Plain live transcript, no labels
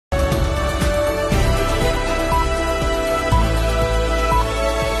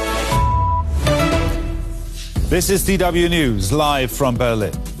This is DW News, live from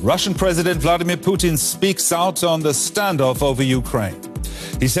Berlin. Russian President Vladimir Putin speaks out on the standoff over Ukraine.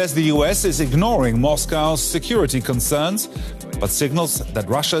 He says the US is ignoring Moscow's security concerns, but signals that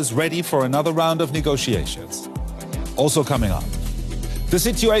Russia is ready for another round of negotiations. Also coming up, the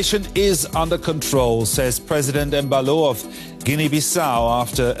situation is under control, says President Embalo of Guinea-Bissau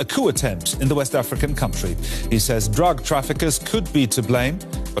after a coup attempt in the West African country. He says drug traffickers could be to blame,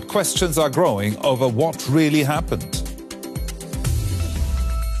 but questions are growing over what really happened.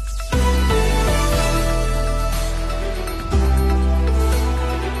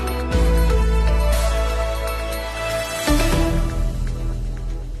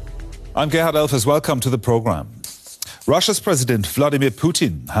 I'm Gerhard Elfers. Welcome to the program. Russia's President Vladimir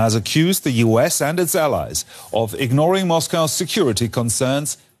Putin has accused the US and its allies of ignoring Moscow's security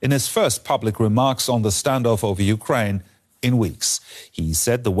concerns in his first public remarks on the standoff over Ukraine in weeks. He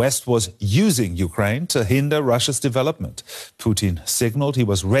said the West was using Ukraine to hinder Russia's development. Putin signaled he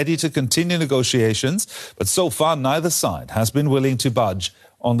was ready to continue negotiations, but so far neither side has been willing to budge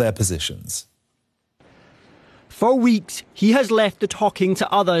on their positions. For weeks, he has left the talking to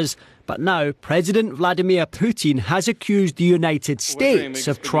others. But now, President Vladimir Putin has accused the United States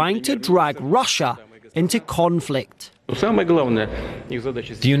of trying to drag Russia into conflict.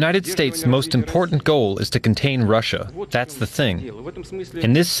 The United States' most important goal is to contain Russia. That's the thing.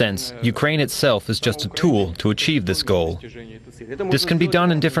 In this sense, Ukraine itself is just a tool to achieve this goal. This can be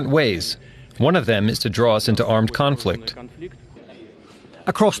done in different ways. One of them is to draw us into armed conflict.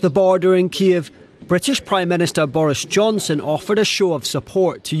 Across the border in Kiev, British Prime Minister Boris Johnson offered a show of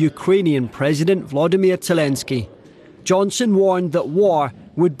support to Ukrainian President Volodymyr Zelensky. Johnson warned that war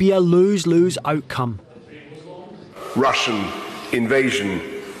would be a lose-lose outcome. Russian invasion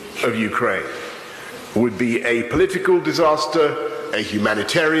of Ukraine would be a political disaster, a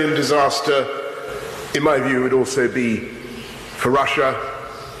humanitarian disaster. In my view, it would also be, for Russia,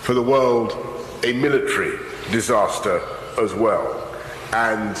 for the world, a military disaster as well.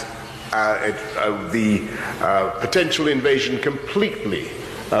 And the potential invasion completely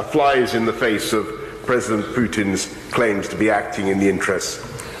flies in the face of President Putin's claims to be acting in the interests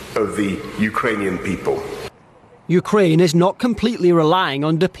of the Ukrainian people. Ukraine is not completely relying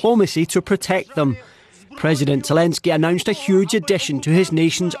on diplomacy to protect them. President Zelensky announced a huge addition to his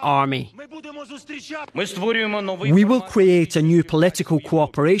nation's army. We will create a new political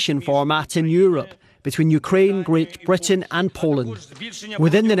cooperation format in Europe between Ukraine, Great Britain and Poland.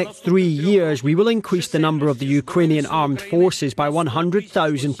 Within the next 3 years, we will increase the number of the Ukrainian armed forces by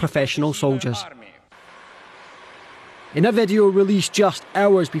 100,000 professional soldiers. In a video released just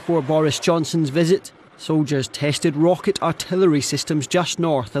hours before Boris Johnson's visit, soldiers tested rocket artillery systems just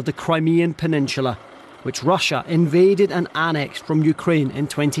north of the Crimean Peninsula, which Russia invaded and annexed from Ukraine in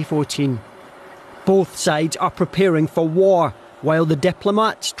 2014. Both sides are preparing for war, while the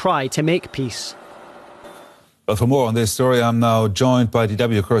diplomats try to make peace. Well, for more on this story, I'm now joined by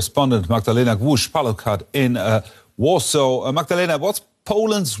DW correspondent Magdalena Gwóźdź-Palukat in Warsaw. Magdalena, what's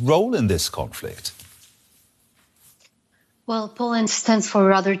Poland's role in this conflict? Well, Poland stands for a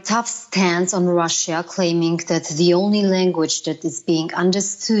rather tough stance on Russia, claiming that the only language that is being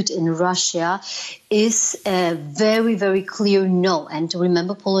understood in Russia is a very, very clear no. And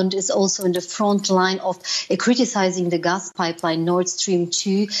remember, Poland is also in the front line of criticizing the gas pipeline Nord Stream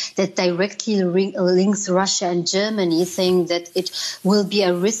 2 that directly links Russia and Germany, saying that it will be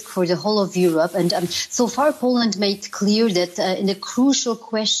a risk for the whole of Europe. And so far, Poland made clear that in the crucial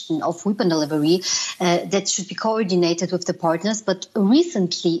question of weapon delivery, that should be coordinated with the partners. But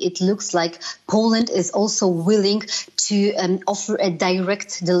recently, it looks like Poland is also willing to offer a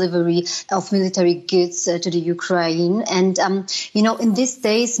direct delivery of military goods to the Ukraine. And, in these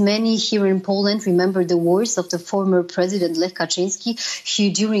days, many here in Poland remember the words of the former president Lech Kaczynski,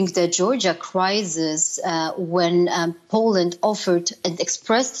 who during the Georgia crisis, when Poland offered and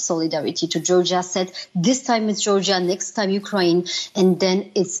expressed solidarity to Georgia, said, this time it's Georgia, next time Ukraine, and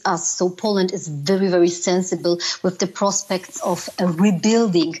then it's us. So Poland is very, very sensible with the prospects of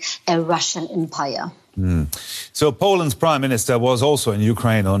rebuilding a Russian empire. So Poland's Prime Minister was also in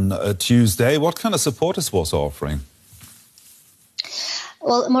Ukraine on Tuesday. What kind of support is Warsaw offering?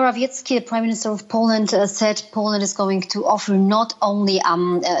 Well, Morawiecki, the Prime Minister of Poland, said Poland is going to offer not only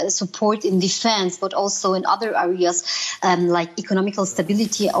support in defense, but also in other areas like economical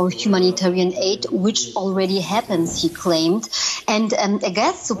stability or humanitarian aid, which already happens, he claimed. And a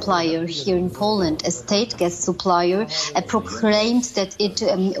gas supplier here in Poland, a state gas supplier, proclaimed that it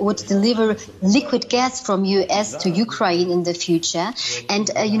would deliver liquid gas from US to Ukraine in the future.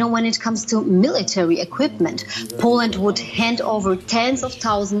 And, when it comes to military equipment, Poland would hand over tens of of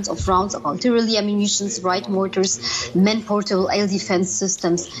thousands of rounds of artillery ammunition, right mortars, man-portable air defense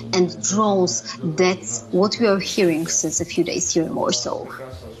systems, and drones. That's what we are hearing since a few days here in Warsaw.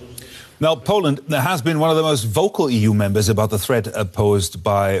 Now, Poland has been one of the most vocal EU members about the threat posed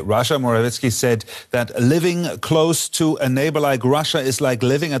by Russia. Morawiecki said that living close to a neighbor like Russia is like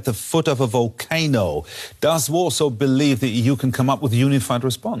living at the foot of a volcano. Does Warsaw believe the EU can come up with a unified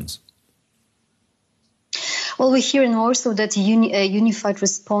response? Well, we hear in Warsaw that a unified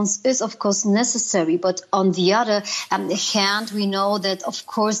response is, of course, necessary. But on the other hand, we know that, of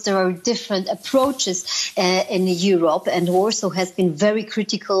course, there are different approaches in Europe. And Warsaw has been very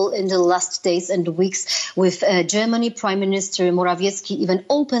critical in the last days and weeks with Germany. Prime Minister Morawiecki even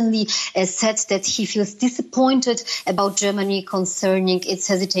openly said that he feels disappointed about Germany concerning its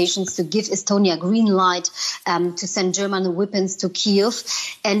hesitations to give Estonia green light to send German weapons to Kiev.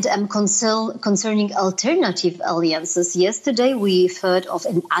 And concerning alternative alliances, yesterday we've heard of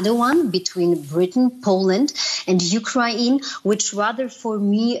another one between Britain, Poland and Ukraine, which rather for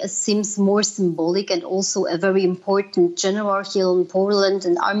me seems more symbolic and also a very important. General here in Poland,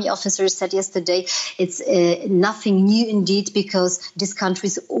 an army officer, said yesterday it's nothing new indeed, because these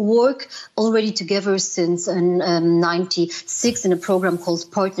countries work already together since 1996 in a program called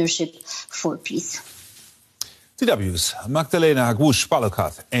Partnership for Peace. DW's Magdalena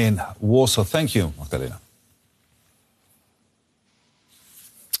Głusz-Palokat in Warsaw. Thank you, Magdalena.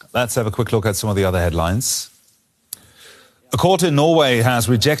 Let's have a quick look at some of the other headlines. A court in Norway has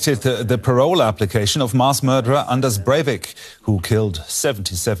rejected the parole application of mass murderer Anders Breivik, who killed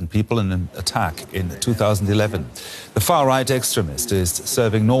 77 people in an attack in 2011. The far-right extremist is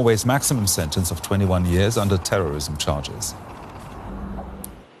serving Norway's maximum sentence of 21 years under terrorism charges.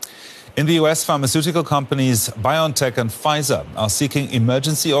 In the US, pharmaceutical companies BioNTech and Pfizer are seeking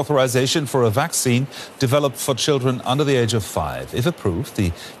emergency authorization for a vaccine developed for children under the age of 5. If approved,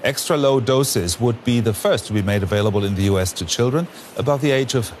 the extra-low doses would be the first to be made available in the US to children above the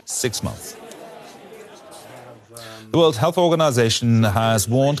age of 6 months. The World Health Organization has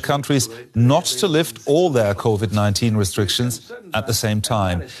warned countries not to lift all their COVID-19 restrictions at the same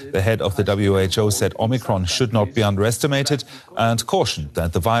time. The head of the WHO said Omicron should not be underestimated and cautioned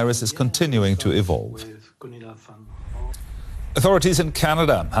that the virus is continuing to evolve. Authorities in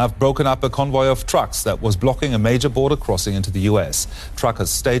Canada have broken up a convoy of trucks that was blocking a major border crossing into the US. Truckers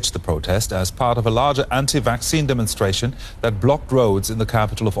staged the protest as part of a larger anti-vaccine demonstration that blocked roads in the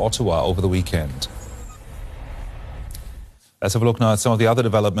capital of Ottawa over the weekend. Let's have a look now at some of the other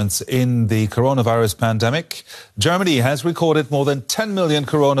developments in the coronavirus pandemic. Germany has recorded more than 10 million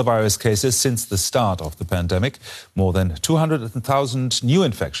coronavirus cases since the start of the pandemic. More than 200,000 new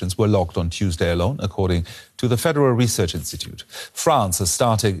infections were logged on Tuesday alone, according to the Federal Research Institute. France has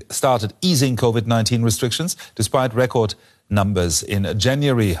started easing COVID-19 restrictions despite record numbers in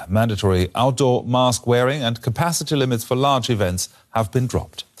January. Mandatory outdoor mask wearing and capacity limits for large events have been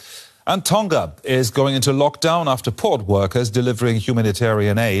dropped. And Tonga is going into lockdown after port workers delivering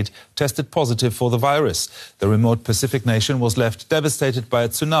humanitarian aid tested positive for the virus. The remote Pacific nation was left devastated by a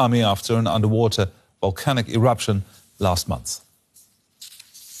tsunami after an underwater volcanic eruption last month.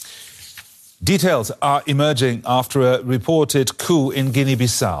 Details are emerging after a reported coup in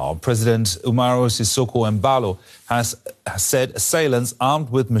Guinea-Bissau. President Umaro Sissoco Embalo has said assailants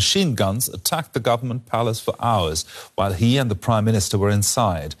armed with machine guns attacked the government palace for hours while he and the Prime Minister were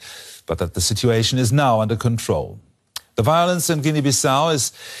inside, but that the situation is now under control. The violence in Guinea-Bissau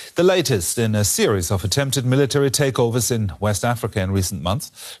is the latest in a series of attempted military takeovers in West Africa in recent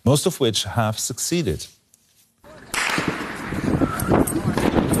months, most of which have succeeded.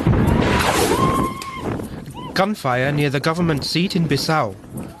 Gunfire near the government seat in Bissau,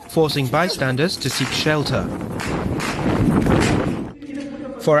 forcing bystanders to seek shelter.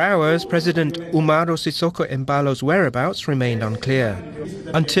 For hours, President Umaro Sissoco Embalo's whereabouts remained unclear,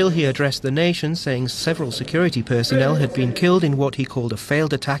 until he addressed the nation saying several security personnel had been killed in what he called a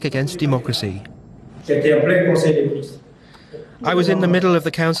failed attack against democracy. I was in the middle of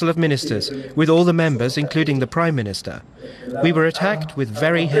the Council of Ministers, with all the members, including the Prime Minister. We were attacked with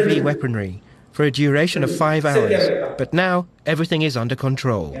very heavy weaponry for a duration of 5 hours, but now everything is under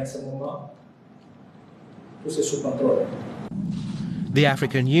control. The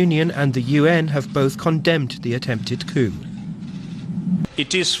African Union and the UN have both condemned the attempted coup.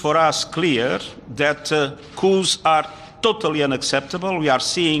 It is for us clear that coups are totally unacceptable. We are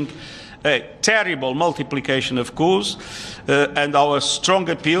seeing a terrible multiplication of coups, and our strong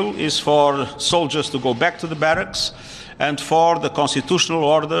appeal is for soldiers to go back to the barracks and for the constitutional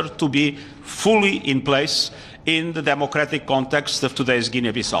order to be fully in place in the democratic context of today's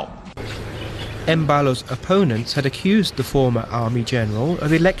Guinea-Bissau. Embalo's opponents had accused the former army general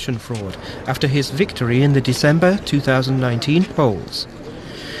of election fraud after his victory in the December 2019 polls.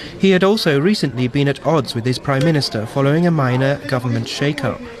 He had also recently been at odds with his prime minister following a minor government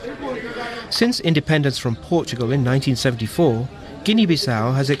shake-up. Since independence from Portugal in 1974,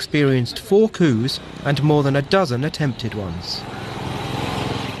 Guinea-Bissau has experienced 4 coups and more than a dozen attempted ones.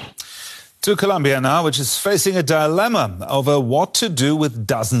 To Colombia now, which is facing a dilemma over what to do with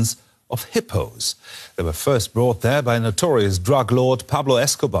dozens of hippos. They were first brought there by notorious drug lord Pablo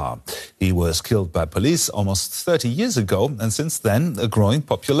Escobar. He was killed by police almost 30 years ago, and since then a growing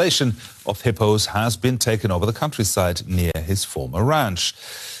population of hippos has been taken over the countryside near his former ranch.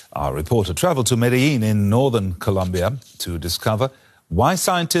 Our reporter travelled to Medellin in northern Colombia to discover why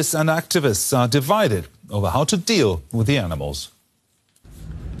scientists and activists are divided over how to deal with the animals.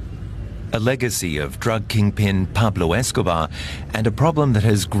 A legacy of drug kingpin Pablo Escobar and a problem that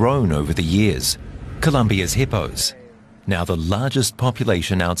has grown over the years. Colombia's hippos, now the largest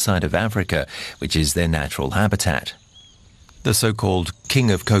population outside of Africa, which is their natural habitat. The so-called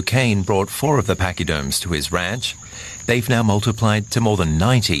king of cocaine brought 4 of the pachyderms to his ranch. They've now multiplied to more than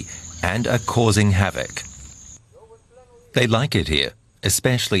 90 and are causing havoc. They like it here,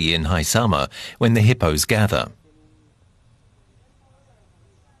 especially in high summer when the hippos gather.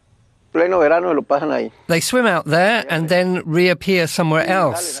 They swim out there and then reappear somewhere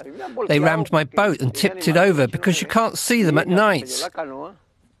else. They rammed my boat and tipped it over because you can't see them at night.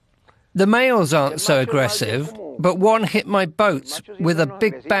 The males aren't so aggressive, but one hit my boat with a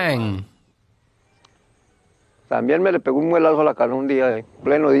big bang. The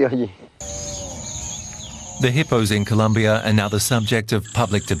hippos in Colombia are now the subject of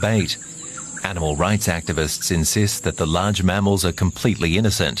public debate. Animal rights activists insist that the large mammals are completely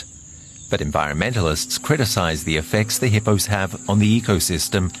innocent. But environmentalists criticize the effects the hippos have on the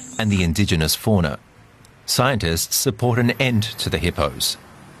ecosystem and the indigenous fauna. Scientists support an end to the hippos.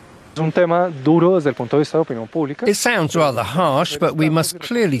 It sounds rather harsh, but we must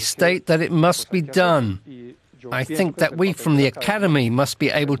clearly state that it must be done. I think that we from the Academy must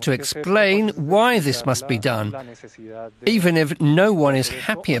be able to explain why this must be done, even if no one is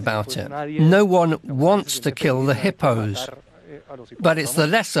happy about it. No one wants to kill the hippos. But it's the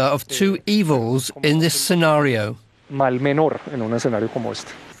lesser of 2 evils in this scenario.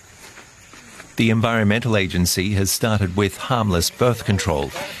 The Environmental Agency has started with harmless birth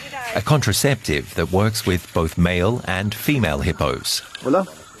control, a contraceptive that works with both male and female hippos.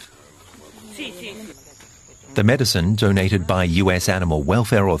 The medicine, donated by US animal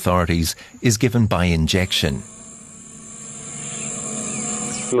welfare authorities, is given by injection.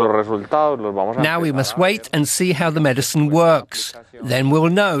 Now we must wait and see how the medicine works. Then we'll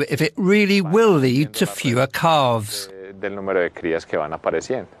know if it really will lead to fewer calves.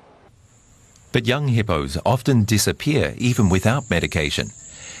 But young hippos often disappear even without medication.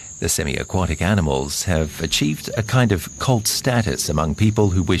 The semi-aquatic animals have achieved a kind of cult status among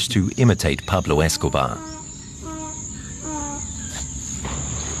people who wish to imitate Pablo Escobar.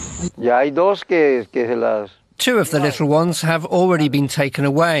 2 of the little ones have already been taken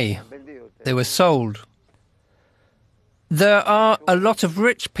away. They were sold. There are a lot of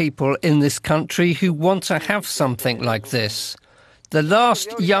rich people in this country who want to have something like this. The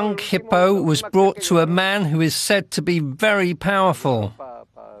last young hippo was brought to a man who is said to be very powerful.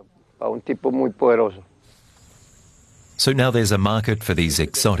 So now there's a market for these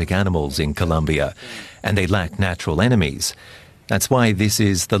exotic animals in Colombia, and they lack natural enemies. That's why this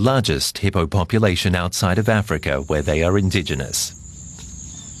is the largest hippo population outside of Africa where they are indigenous.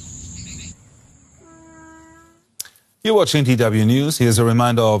 You're watching DW News. Here's a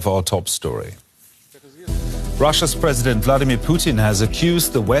reminder of our top story. Russia's President Vladimir Putin has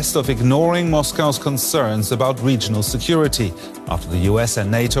accused the West of ignoring Moscow's concerns about regional security after the US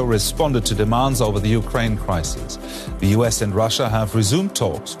and NATO responded to demands over the Ukraine crisis. The US and Russia have resumed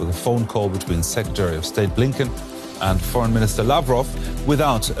talks with a phone call between Secretary of State Blinken and Foreign Minister Lavrov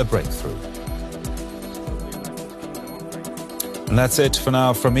without a breakthrough. And that's it for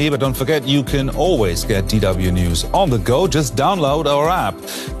now from me, but don't forget you can always get DW News on the go. Just download our app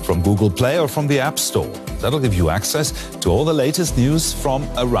from Google Play or from the App Store. That'll give you access to all the latest news from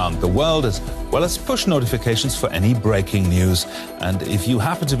around the world, as well as push notifications for any breaking news. And if you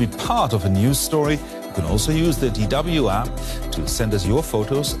happen to be part of a news story, you can also use the DW app to send us your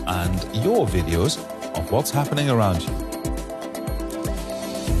photos and your videos of what's happening around you.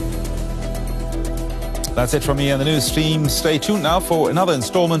 That's it from me on the news stream. Stay tuned now for another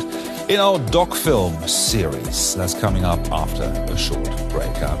installment in our doc film series. That's coming up after a short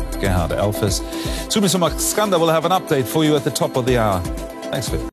break. Gerhard Elfers. Zu mir zum Skandal will have an update for you at the top of the hour. Thanks for